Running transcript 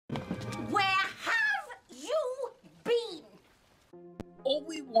all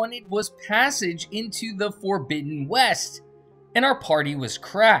we wanted was passage into the Forbidden West, and our party was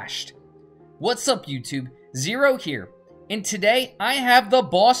crashed. What's up, YouTube? Zero here, and today I have the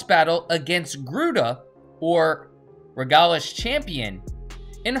boss battle against Grudda, or Regala's champion,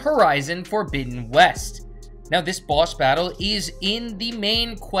 in Horizon Forbidden West. Now, this boss battle is in the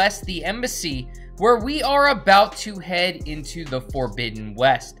main quest, the Embassy, where we are about to head into the Forbidden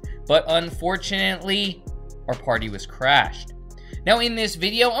West, but unfortunately, our party was crashed. Now, in this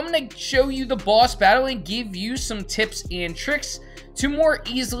video, I'm going to show you the boss battle and give you some tips and tricks to more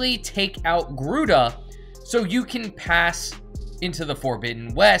easily take out Grudda so you can pass into the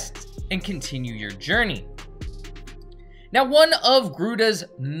Forbidden West and continue your journey. Now, one of Grudda's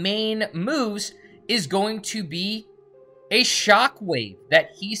main moves is going to be a shockwave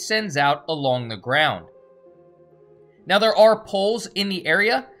that he sends out along the ground. Now, there are poles in the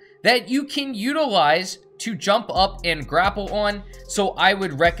area that you can utilize to jump up and grapple on, so I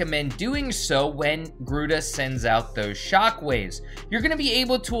would recommend doing so when Grudda sends out those shockwaves. You're going to be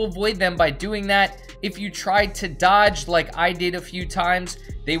able to avoid them by doing that. If you try to dodge like I did a few times,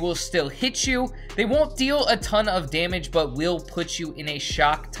 they will still hit you. They won't deal a ton of damage, but will put you in a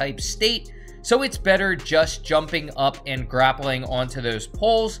shock type state, so it's better just jumping up and grappling onto those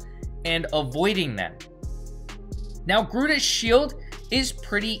poles and avoiding them. Now, Grudda's shield is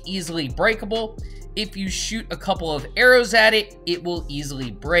pretty easily breakable. If you shoot a couple of arrows at it, it will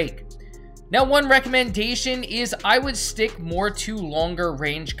easily break. Now, one recommendation is I would stick more to longer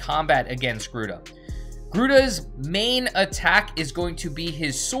range combat against Grudda. Grudda's main attack is going to be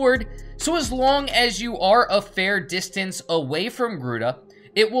his sword, so as long as you are a fair distance away from Grudda,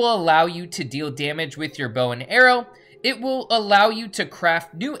 it will allow you to deal damage with your bow and arrow. It will allow you to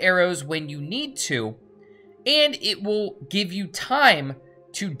craft new arrows when you need to, and it will give you time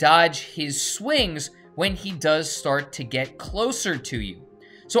to dodge his swings when he does start to get closer to you.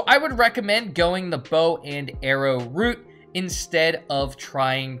 So I would recommend going the bow and arrow route instead of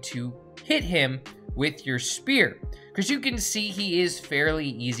trying to hit him with your spear, because you can see he is fairly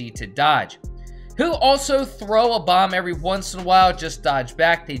easy to dodge. He'll also throw a bomb every once in a while, just dodge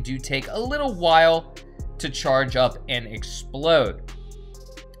back. They do take a little while to charge up and explode.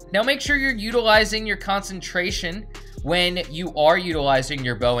 Now, make sure you're utilizing your concentration when you are utilizing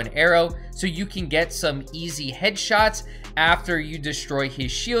your bow and arrow, so you can get some easy headshots after you destroy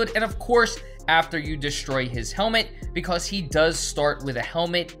his shield, and of course after you destroy his helmet, because he does start with a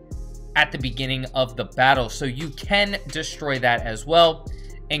helmet at the beginning of the battle, so you can destroy that as well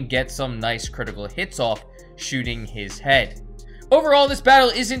and get some nice critical hits off shooting his head. Overall, this battle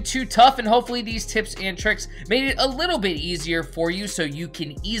isn't too tough, and hopefully these tips and tricks made it a little bit easier for you so you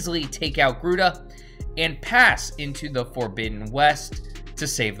can easily take out Grudda and pass into the Forbidden West to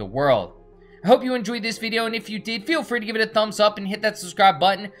save the world. I hope you enjoyed this video, and if you did, feel free to give it a thumbs up and hit that subscribe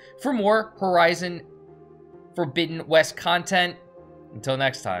button for more Horizon Forbidden West content. Until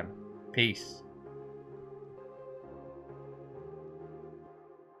next time, peace.